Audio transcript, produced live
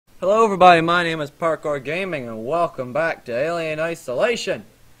Hello everybody, my name is Parkour Gaming and welcome back to Alien Isolation.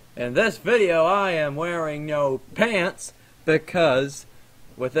 In this video I am wearing no pants because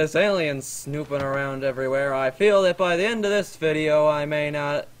with this alien snooping around everywhere, I feel that by the end of this video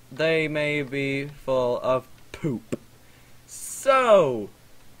they may be full of poop. So,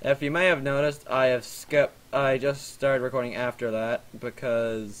 if you may have noticed, I just started recording after that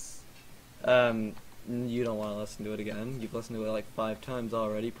because you don't want to listen to it again. You've listened to it like 5 times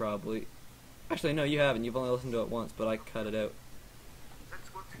already, probably. Actually, no, you haven't. You've only listened to it once, but I cut it out.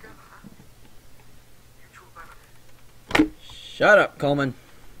 Let's work together, huh? Mutual benefit. Shut up, Coleman.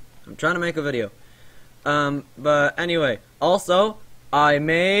 I'm trying to make a video. But anyway, also, I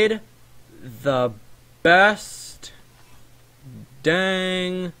made the best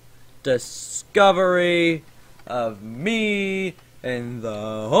dang discovery of me in the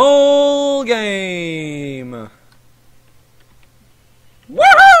whole game.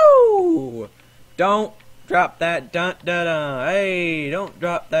 Woohoo! Don't drop that dun da da. Hey, don't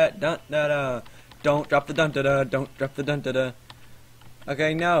drop that dun da da. Don't drop the dun da da. Don't drop the dun da da.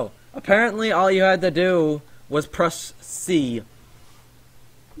 Okay, no. Apparently, all you had to do was press C.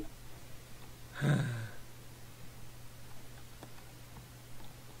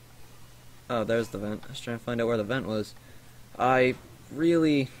 Oh, there's the vent. I was trying to find out where the vent was. I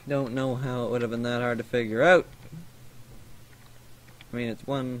really don't know how it would have been that hard to figure out. I mean, it's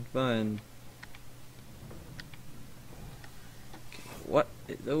one fun. Okay, what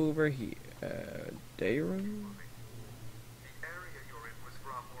is over here? Day room? The area you're in was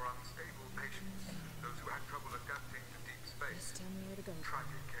for our more unstable patients, those who had trouble adapting to deep space. Just tell me where to go. Try in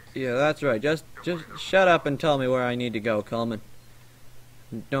case. Yeah, that's right. Just shut up and tell me where I need to go, Coleman.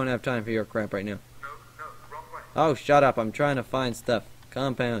 Don't have time for your crap right now. No, wrong way. Oh, shut up. I'm trying to find stuff.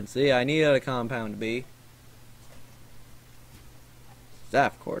 Compound. See, I needed a compound to be.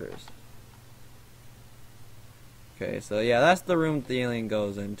 Staff quarters. Okay, so yeah, that's the room the alien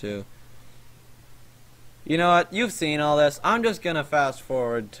goes into. You know what? You've seen all this. I'm just gonna fast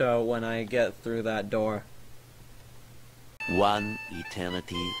forward to when I get through that door. One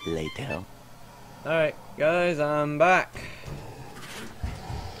eternity later. Alright, guys, I'm back.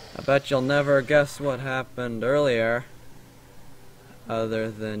 I bet you'll never guess what happened earlier. Other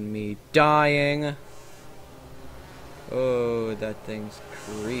than me dying. Oh, that thing's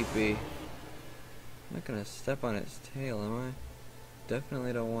creepy. I'm not gonna step on its tail, am I?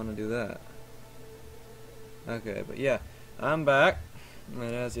 Definitely don't want to do that. Okay, but yeah, I'm back.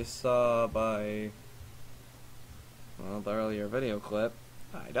 And as you saw by, well, the earlier video clip,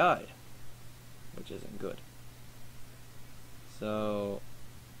 I died. Which isn't good. So,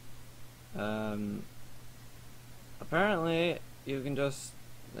 apparently you can just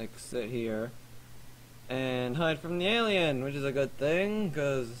like sit here and hide from the alien, which is a good thing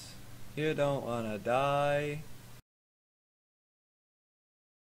because you don't want to die.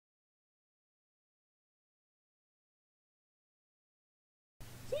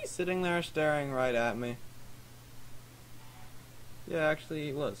 Is he sitting there staring right at me? Yeah, actually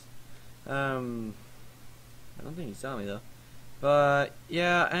he was. I don't think he saw me though. But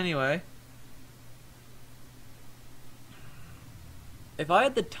yeah, anyway. If I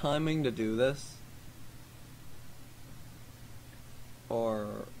had the timing to do this,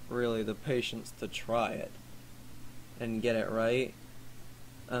 or really the patience to try it and get it right,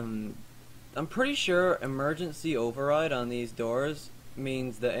 I'm pretty sure emergency override on these doors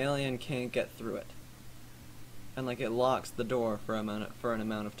means the alien can't get through it. And like it locks the door for an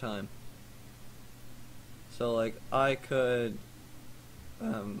amount of time. So like I could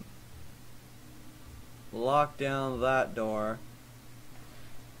lock down that door.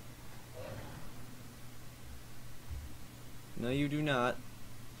 No, you do not.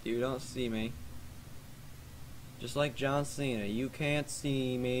 You don't see me. Just like John Cena, you can't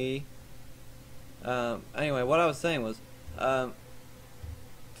see me. Anyway, what I was saying was, can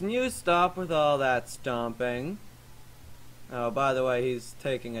you stop with all that stomping? Oh, by the way, he's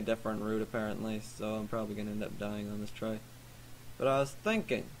taking a different route apparently, so I'm probably gonna end up dying on this try. But I was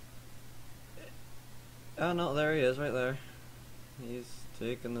thinking. Oh no, there he is, right there. He's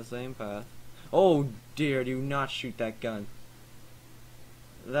taking the same path. Oh dear, do not shoot that gun.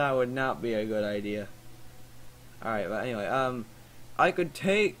 That would not be a good idea. Alright, but anyway, I could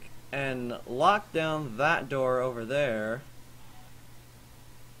take and lock down that door over there.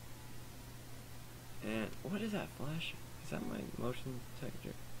 And what is that flash? Is that my motion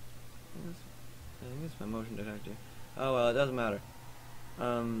detector? I think it's my motion detector. Oh well, it doesn't matter.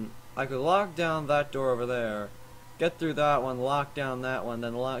 I could lock down that door over there, get through that one, lock down that one,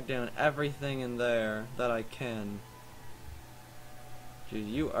 then lock down everything in there that I can. Dude,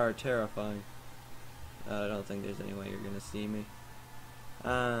 you are terrifying. I don't think there's any way you're gonna see me.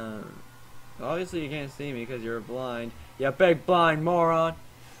 Obviously you can't see me because you're blind. You big blind moron!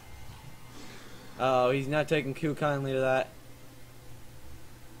 Oh, he's not taking too kindly to that.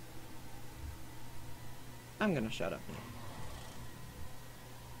 I'm gonna shut up.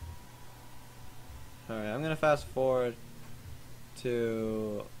 Alright, I'm gonna fast forward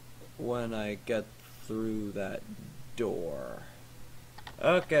to when I get through that door.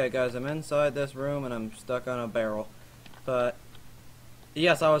 Okay, guys, I'm inside this room and I'm stuck on a barrel. But,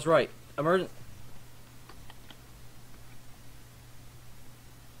 yes, I was right.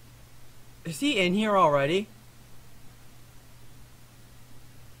 Is he in here already?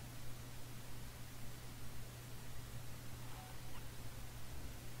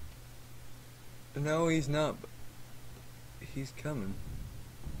 No, he's not. He's coming.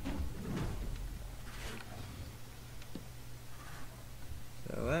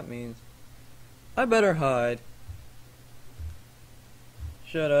 So that means I better hide.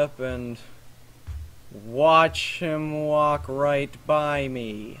 Shut up and watch him walk right by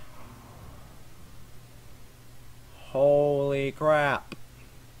me. Holy crap.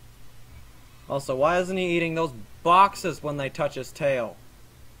 Also, why isn't he eating those boxes when they touch his tail?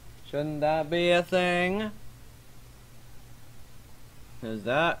 Shouldn't that be a thing? Is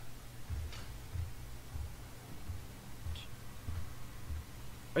that?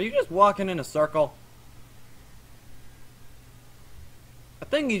 Are you just walking in a circle? I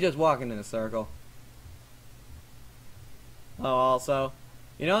think he's just walking in a circle. Oh, also,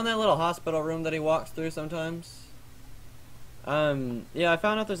 you know in that little hospital room that he walks through sometimes? Yeah, I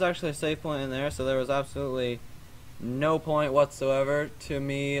found out there's actually a save point in there, so there was absolutely no point whatsoever to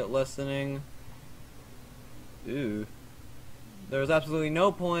me listening. Ooh. There was absolutely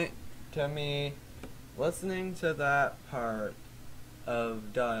no point to me listening to that part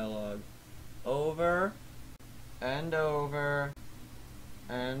of dialogue over and over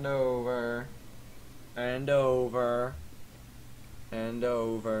and over and over and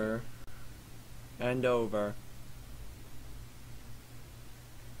over and over.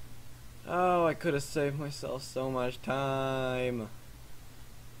 Oh, I could have saved myself so much time.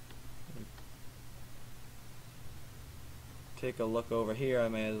 Take a look over here, I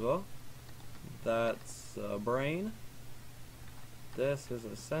may as well. That's a brain. This is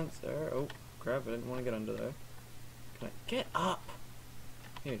a sensor. Oh, crap, I didn't want to get under there. Can I get up?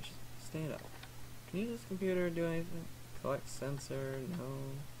 Here, just stand up. Can you use this computer do anything? Collect sensor? No.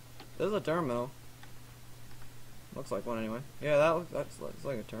 There's a terminal. Looks like one anyway. Yeah, that looks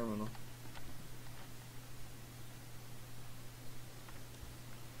like a terminal.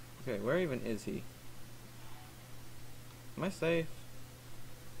 Okay, where even is he? Am I safe?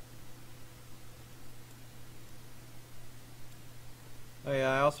 Oh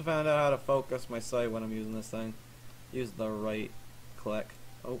yeah, I also found out how to focus my sight when I'm using this thing. Use the right click.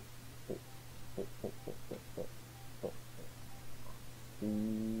 Oh. Oh. Oh. Oh. Oh. Oh. Oh. Oh.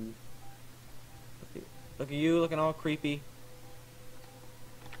 Ooh. Look at you looking all creepy.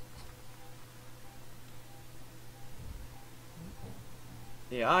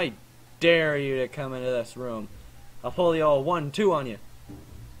 Yeah, I dare you to come into this room. I'll pull the old 1-2 on you.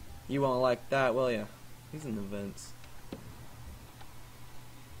 You won't like that, will you? He's in the vents.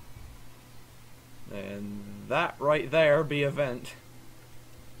 And that right there be a vent.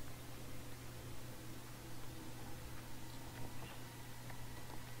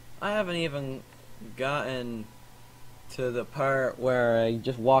 I haven't even gotten to the part where I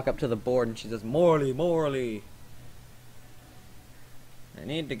just walk up to the board and she says, Morley, Morley. I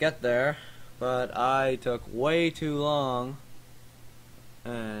need to get there, but I took way too long,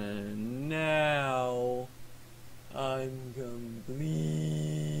 and now I'm completely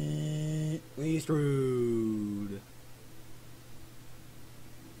screwed.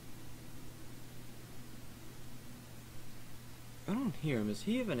 I don't hear him. Is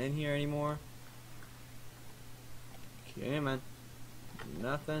he even in here anymore? Okay, man.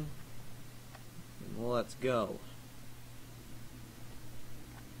 Nothing. Let's go.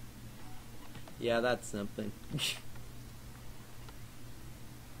 Yeah, that's something.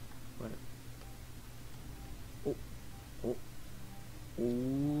 What? Oh. Oh.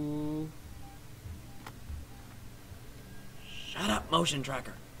 Ooh. Shut up, motion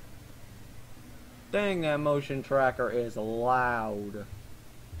tracker. Dang, that motion tracker is loud.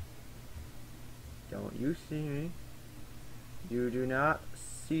 Don't you see me? You do not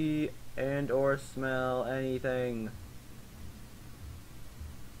see and or smell anything.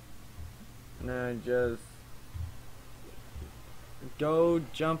 Now just go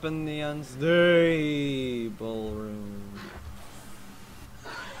jump in the unstable room.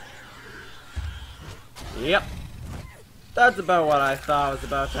 Yep. That's about what I thought was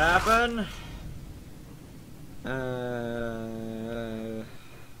about to happen.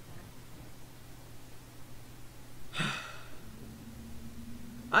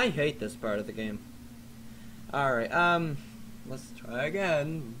 I hate this part of the game. Alright, let's try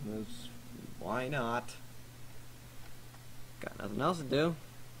again. Why not? Got nothing else to do.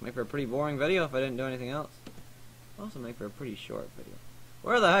 Make for a pretty boring video if I didn't do anything else. Also make for a pretty short video.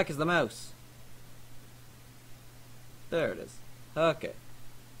 Where the heck is the mouse? There it is. Okay.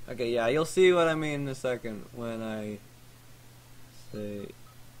 Okay, yeah, you'll see what I mean in a second when I say...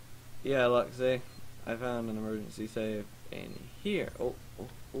 Yeah, look, see? I found an emergency save in here. Oh,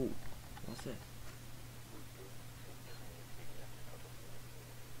 what's it?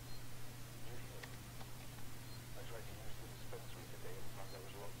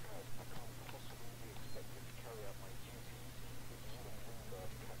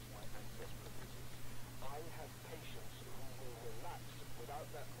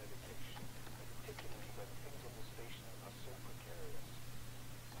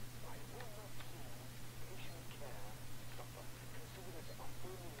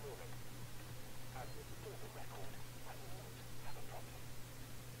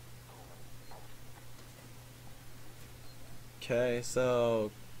 Okay,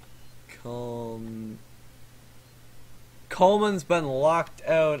 so Coleman's been locked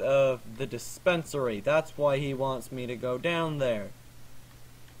out of the dispensary. That's why he wants me to go down there.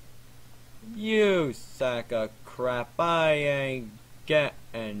 You sack of crap. I ain't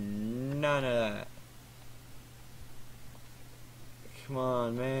getting none of that. Come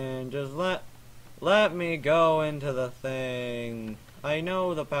on, man. Just let me go into the thing. I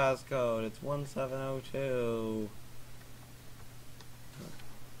know the passcode. It's 1702.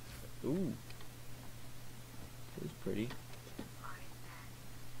 Ooh. It's pretty.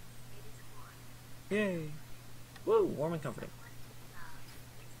 Yay. Woo, warm and comforting.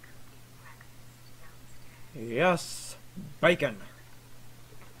 Yes, bacon.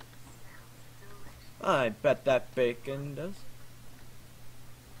 I bet that bacon does.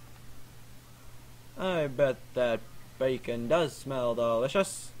 I bet that bacon does smell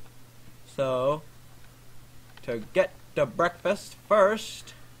delicious. So, to get to breakfast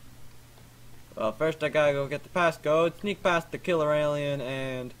first... Well, first I gotta go get the passcode, sneak past the killer alien,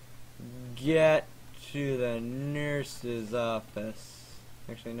 and get to the nurse's office.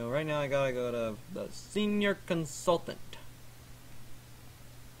 Actually, no, right now I gotta go to the senior consultant.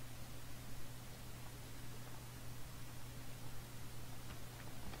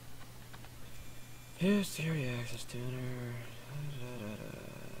 Here's Siri access tuner.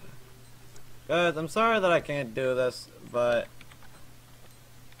 Guys, I'm sorry that I can't do this, but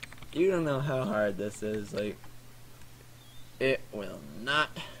you don't know how hard this is. Like, it will not.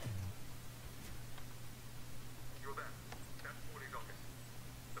 You're there. That's Morley's office.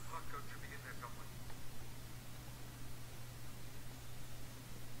 The passcode should be in there somewhere.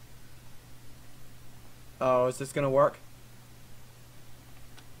 Oh, is this gonna work?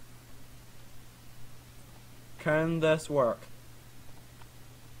 Can this work?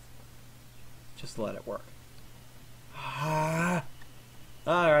 Just let it work.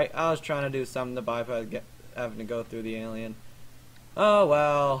 Alright, I was trying to do something to bypass having to go through the alien. Oh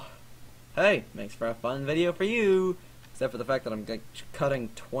well. Hey, makes for a fun video for you. Except for the fact that I'm cutting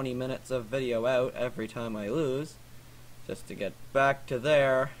 20 minutes of video out every time I lose. Just to get back to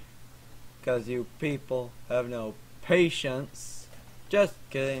there. Because you people have no patience. Just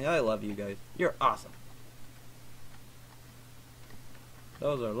kidding, I love you guys. You're awesome.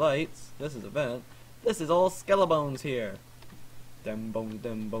 Those are lights. This is a vent. This is all Skellebones here. Them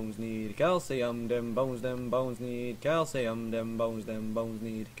bones need calcium. Them bones need calcium. Them bones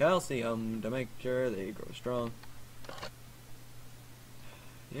need calcium to make sure they grow strong.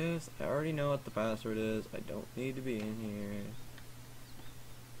 Yes, I already know what the password is. I don't need to be in here.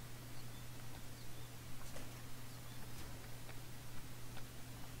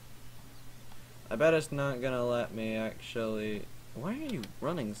 I bet it's not gonna let me actually... Why are you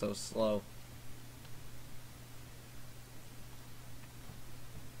running so slow?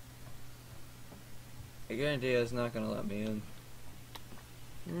 I guarantee it's not gonna let me in.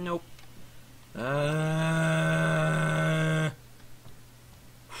 Nope.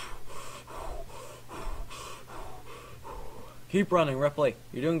 Keep running, Ripley.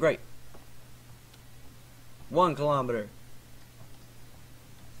 You're doing great. 1 kilometer.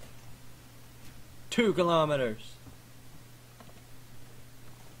 2 kilometers.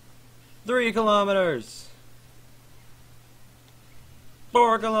 3 kilometers.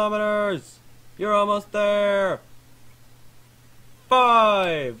 4 kilometers. You're almost there.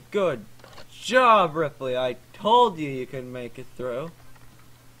 5. Good job, Ripley. I told you you could make it through.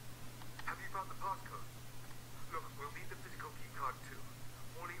 Have you found the passcode? Look, we'll need the physical key card too.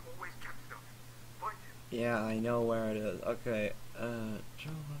 Morley always kept it on him. Find it. Yeah, I know where it is. Okay, Joe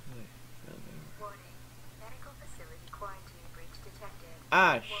Ripley. Warning. Medical facility quarantine breach detected.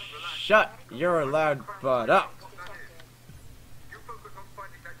 Ah, shut your loud butt up. You focus on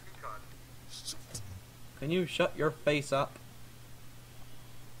finding that key card. Can you shut your face up?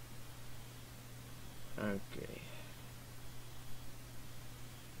 Okay.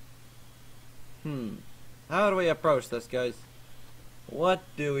 How do we approach this, guys? What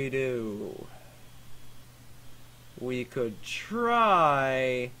do? We could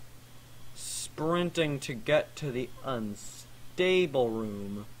try sprinting to get to the unstable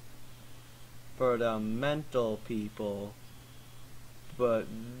room for the mental people. But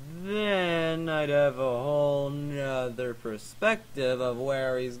then I'd have a whole nother perspective of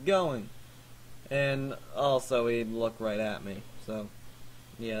where he's going. And also he'd look right at me. So,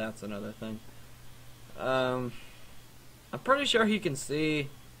 yeah, that's another thing. I'm pretty sure he can see,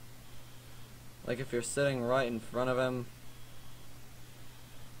 like, if you're sitting right in front of him.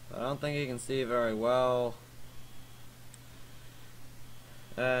 I don't think he can see very well.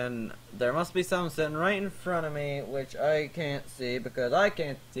 And there must be some sitting right in front of me, which I can't see because I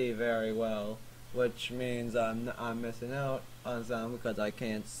can't see very well. Which means I'm missing out on some because I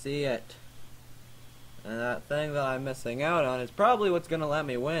can't see it. And that thing that I'm missing out on is probably what's gonna let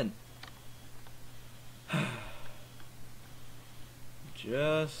me win.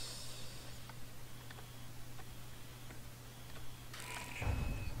 Just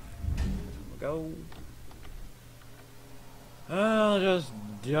go. I'll just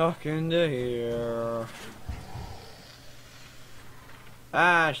duck into here.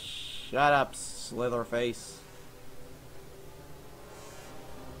 Ah, shut up, Slitherface.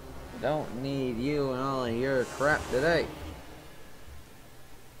 Don't need you and all of your crap today.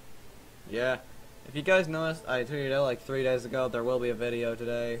 Yeah, if you guys noticed, I tweeted out like 3 days ago there will be a video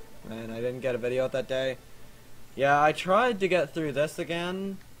today, and I didn't get a video that day. Yeah, I tried to get through this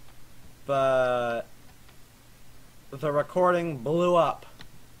again, but the recording blew up.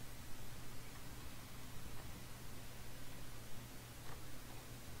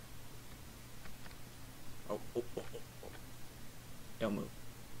 Oh. Don't move.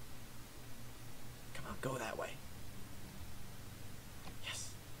 Come on, go that way. Yes.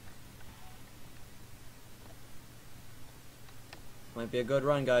 Might be a good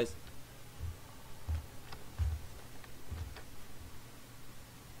run, guys.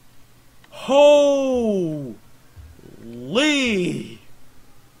 Holy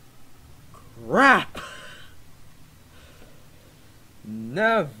crap!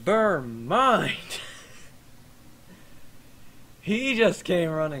 Never mind. He just came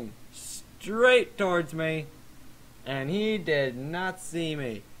running straight towards me, and he did not see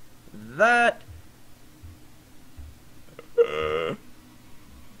me. That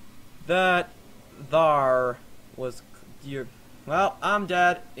thar was your. Well, I'm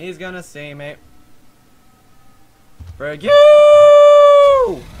dead. He's gonna see me. For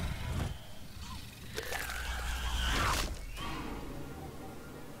you!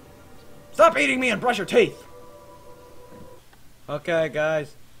 Stop eating me and brush your teeth! Okay,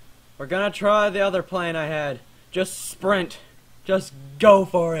 guys. We're gonna try the other plan I had. Just sprint. Just go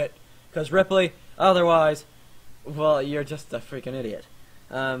for it. Because Ripley, otherwise, well, you're just a freaking idiot.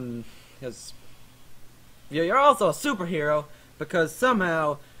 Because you're also a superhero, because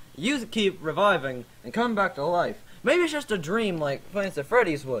somehow you keep reviving and come back to life. Maybe it's just a dream like Five Nights at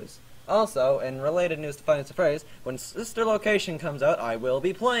Freddy's was. Also, in related news to Five Nights at Freddy's, when Sister Location comes out, I will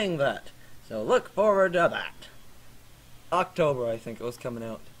be playing that. So look forward to that. October, I think it was coming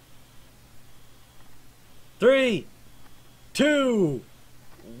out. 3, 2,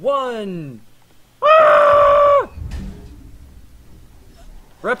 1. Ah!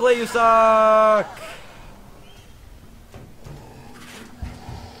 Ripley, you suck!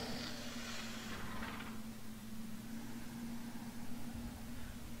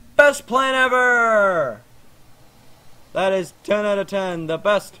 Best plan ever! That is 10 out of 10. The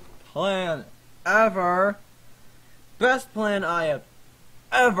best plan ever. Best plan I have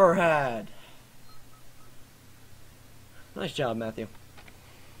ever had. Nice job, Matthew.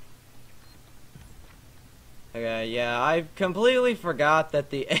 Okay, yeah, I completely forgot that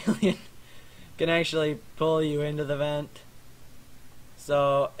the alien can actually pull you into the vent.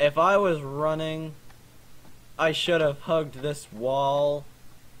 So, if I was running, I should have hugged this wall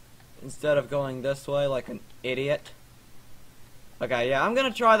instead of going this way like an idiot. Okay, yeah, I'm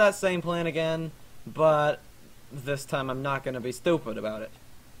gonna try that same plan again, but this time I'm not gonna be stupid about it.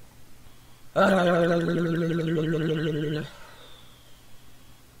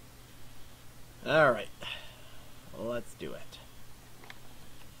 Alright. Let's do it.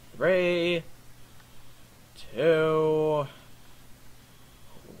 3, 2,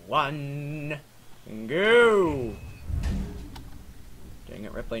 1, go! Dang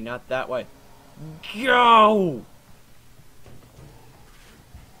it, Ripley, not that way. Go!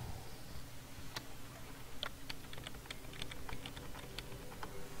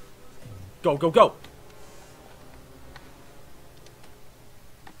 Go, go, go!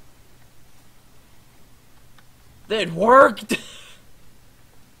 It worked!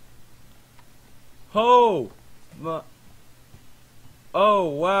 Oh! Oh,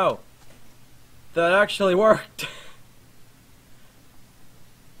 wow. That actually worked.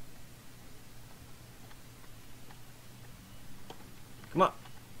 Come on.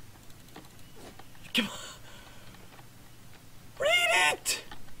 Come on. Read it!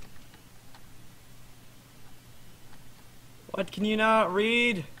 What can you not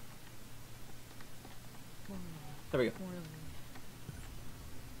read? There we go. We're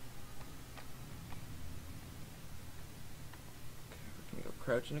gonna go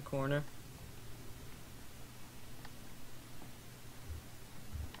crouch in a corner.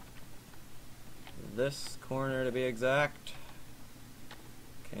 This corner to be exact.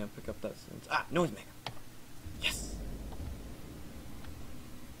 Can't pick up that sentence. Ah, noisemaker. Yes.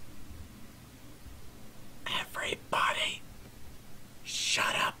 Everybody,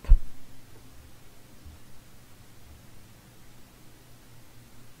 shut up.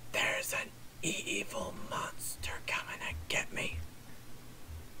 There's an evil monster coming to get me.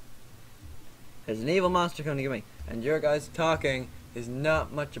 There's an evil monster coming to get me, and your guys talking is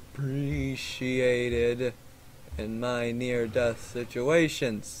not much appreciated in my near-death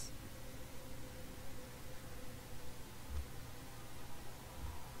situations.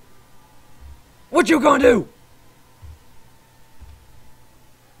 What you gonna do?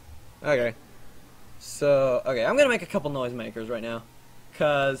 Okay. So, okay, I'm gonna make a couple noisemakers right now.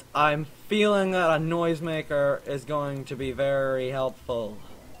 Because I'm feeling that a noisemaker is going to be very helpful.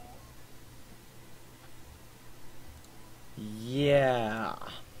 Yeah.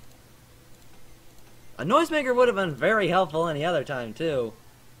 A noisemaker would have been very helpful any other time, too.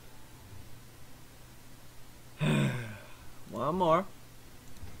 One more.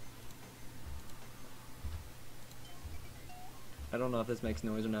 I don't know if this makes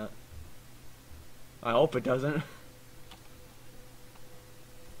noise or not. I hope it doesn't.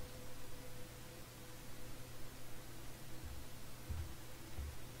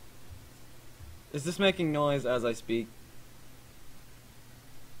 Is this making noise as I speak?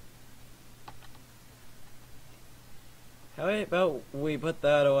 How about we put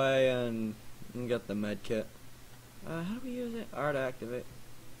that away and get the med kit? How do we use it? R to activate.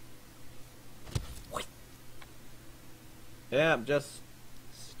 Yeah, just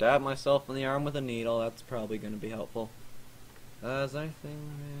stab myself in the arm with a needle. That's probably going to be helpful. Is there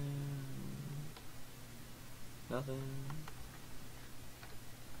anything? Nothing.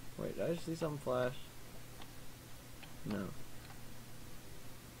 Wait, did I just see something flash? No.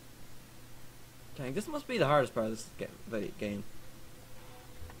 Dang, this must be the hardest part of this game.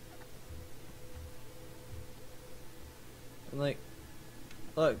 And like,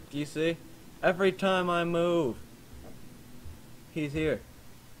 look, do you see? Every time I move, he's here.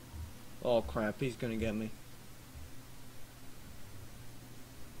 Oh crap, he's gonna get me.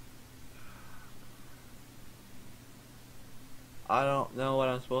 I don't know what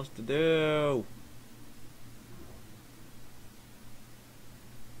I'm supposed to do.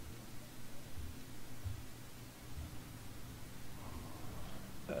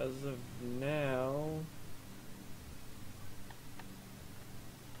 As of now,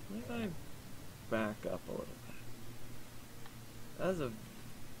 maybe I back up a little bit. As of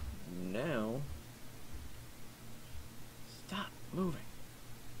now, stop moving.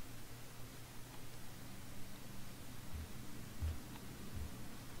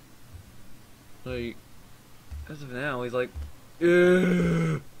 Like, as of now, he's like,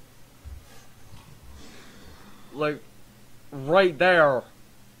 ugh! Like, right there.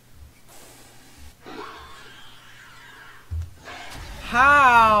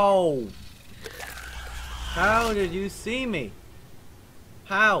 How? How did you see me?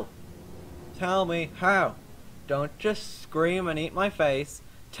 How? Tell me how. Don't just scream and eat my face.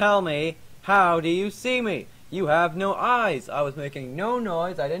 Tell me, how do you see me? You have no eyes. I was making no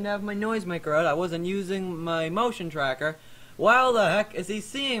noise. I didn't have my noisemaker out. I wasn't using my motion tracker. Why the heck is he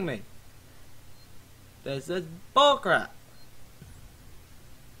seeing me? This is bullcrap.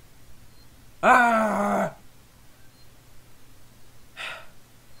 Ah!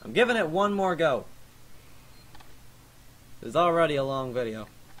 I'm giving it one more go. It's already a long video.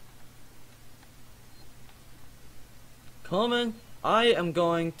 Coleman, I am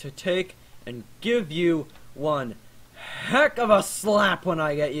going to take and give you one heck of a slap when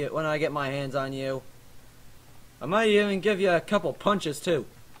I get my hands on you. I might even give you a couple punches too.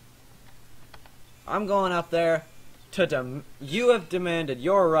 I'm going up there to you have demanded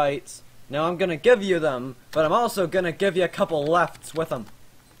your rights. Now I'm gonna give you them, but I'm also gonna give you a couple lefts with them.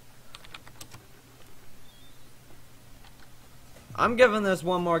 I'm giving this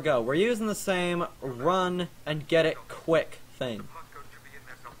one more go. We're using the same run and get it quick thing. Passcode should be in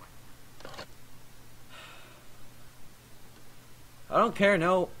there somewhere. I don't care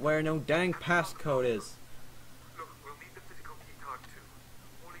where no dang passcode is. Look, we'll need the physical key card too.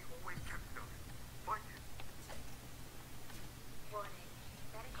 Wally always kept it on him. Find it. Warning.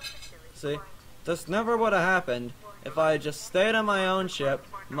 Medical facility See, quarantine. this never would have happened if I had just stayed on my own ship,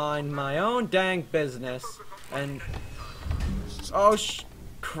 mind my own dang business, and... Oh,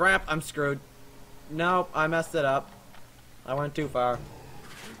 crap, I'm screwed. Nope, I messed it up. I went too far.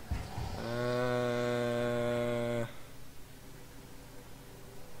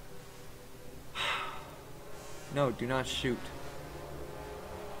 No, do not shoot.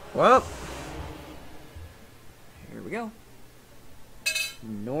 Well, here we go.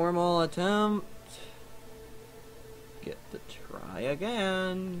 Normal attempt. Get to try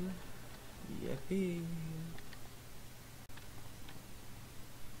again. Yippee.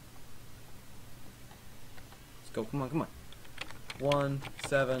 Let's go, come on, come on.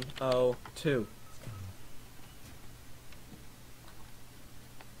 1702.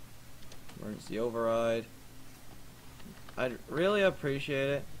 Emergency override. I'd really appreciate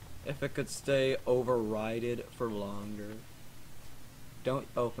it if it could stay overrided for longer. Don't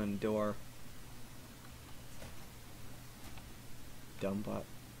open door. Dumb bot.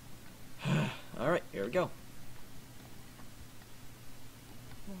 Alright, here we go.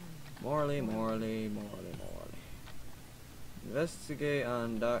 Morley. Investigate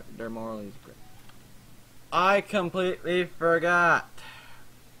on Dr. Morley's grave. I completely forgot.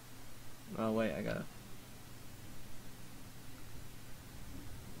 Oh wait, I gotta.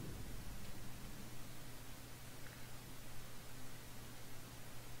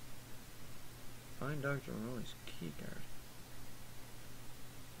 Find Dr. Morley's key card.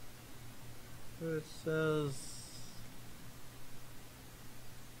 It says.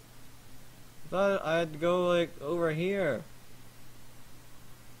 I thought I had to go like over here.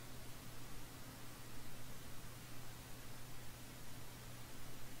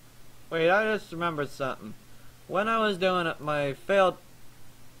 Wait, I just remembered something. When I was doing my failed...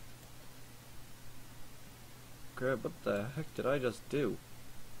 Crap, what the heck did I just do?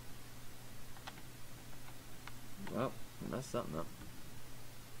 Well, I messed something up.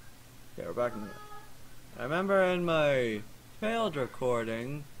 Okay, we're back in the... I remember in my failed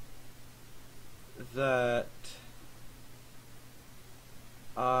recording that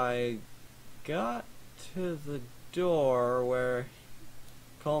I got to the door where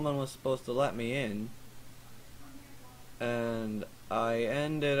Coleman was supposed to let me in, and I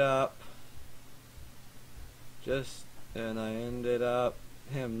ended up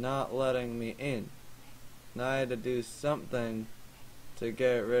him not letting me in, and I had to do something to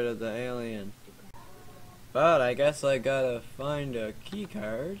get rid of the alien. But I guess I gotta find a key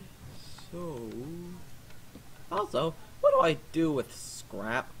card. So also, what do I do with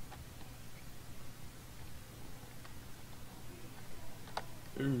scrap?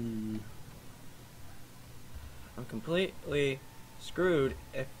 I'm completely screwed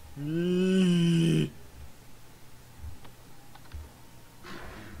if...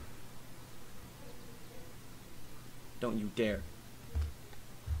 Don't you dare.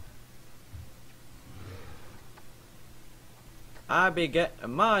 I be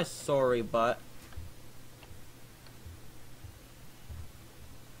getting my sorry butt.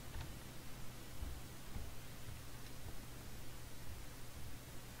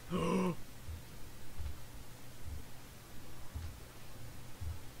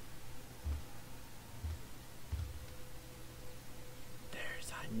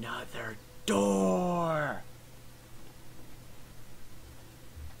 There's another door.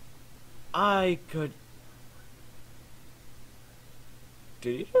 I could...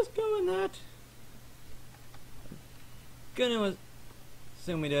 Did he just go in that? I'm gonna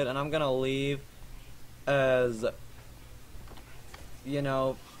assume he did, and I'm gonna leave as, you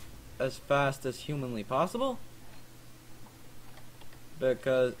know, as fast as humanly possible.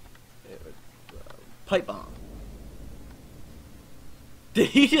 Because... pipe bomb. Did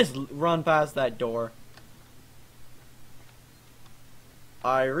he just run past that door?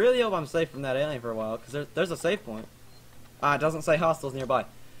 I really hope I'm safe from that alien for a while, because there's a save point. Ah, it doesn't say hostiles nearby.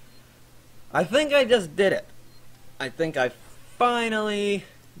 I think I just did it. I think I finally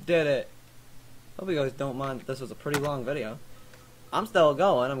did it. Hope you guys don't mind that this was a pretty long video. I'm still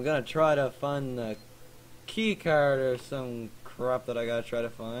going. I'm gonna try to find the key card or some crap that I gotta try to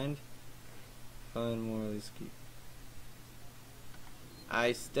find. Find more of these keys.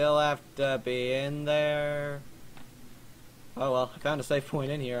 I still have to be in there. Oh well, I found a safe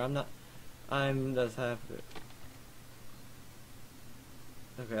point in here. I'm just happy.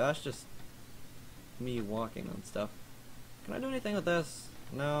 Okay, that's just me walking on stuff. Can I do anything with this?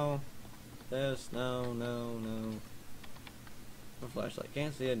 No. This, no. No flashlight,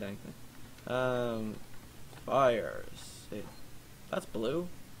 can't see a dang thing. Fires. See. That's blue.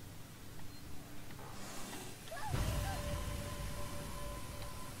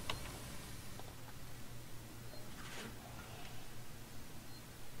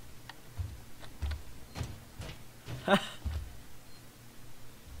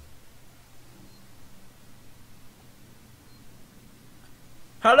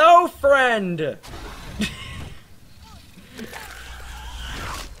 Hello, friend!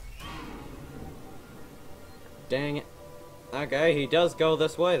 Dang it. Okay, he does go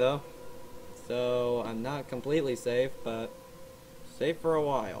this way, though. So, I'm not completely safe, but safe for a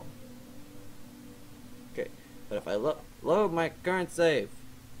while. Okay, but if I load my current save,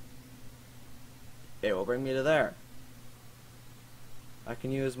 it will bring me to there. I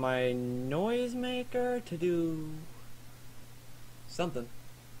can use my noisemaker to do something.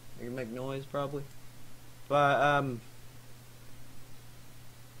 I can make noise, probably. But,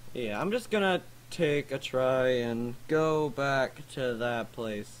 yeah, I'm just gonna take a try and go back to that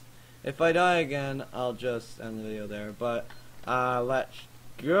place. If I die again, I'll just end the video there. But, let's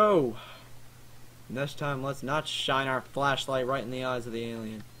go! And this time, let's not shine our flashlight right in the eyes of the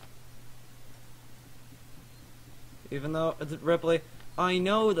alien. Even though, Ripley, I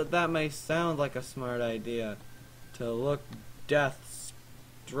know that may sound like a smart idea, to look death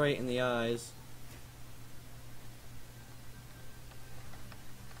straight in the eyes.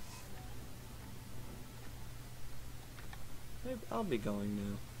 Maybe I'll be going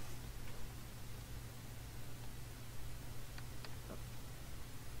now.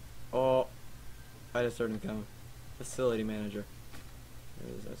 Oh, I just heard him coming. Facility manager.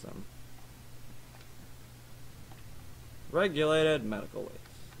 Is there something? Regulated medical waste.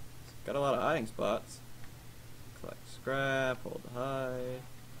 It's got a lot of hiding spots. Collect scrap, hold high.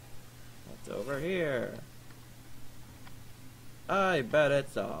 What's over here? I bet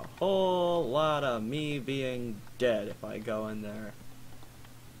it's a whole lot of me being dead if I go in there.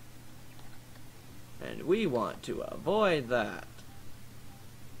 And we want to avoid that.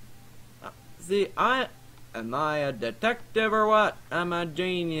 See, am I a detective or what? I'm a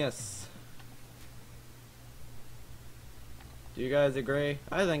genius. Do you guys agree?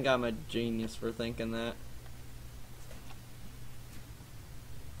 I think I'm a genius for thinking that.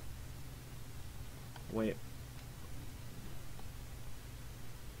 Wait.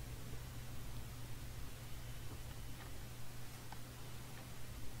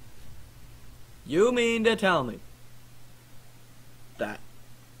 You mean to tell me that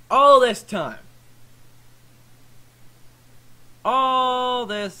all this time,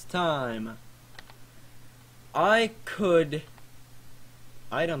 I could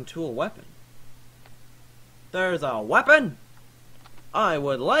item tool weapon? There's a weapon? I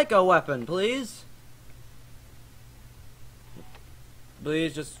would like a weapon, please.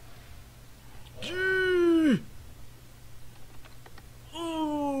 Please just...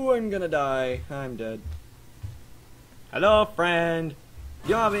 Ooh, I'm gonna die. I'm dead. Hello, friend.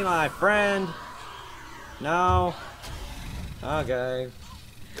 You wanna be my friend? No? Okay.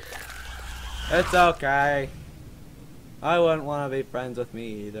 It's okay. I wouldn't want to be friends with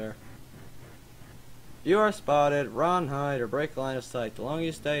me either. You are spotted, run, hide, or break line of sight. The longer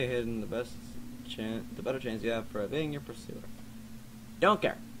you stay hidden, the better chance you have for evading your pursuer. Don't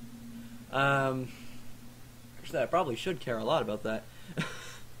care. Actually, I probably should care a lot about that.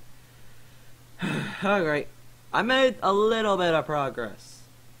 Alright. I made a little bit of progress.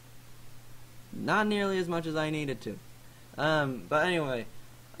 Not nearly as much as I needed to. But anyway,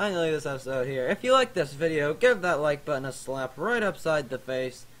 I'm gonna leave this episode here. If you like this video, give that like button a slap right upside the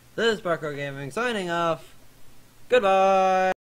face. This is Parkour Gaming signing off. Goodbye!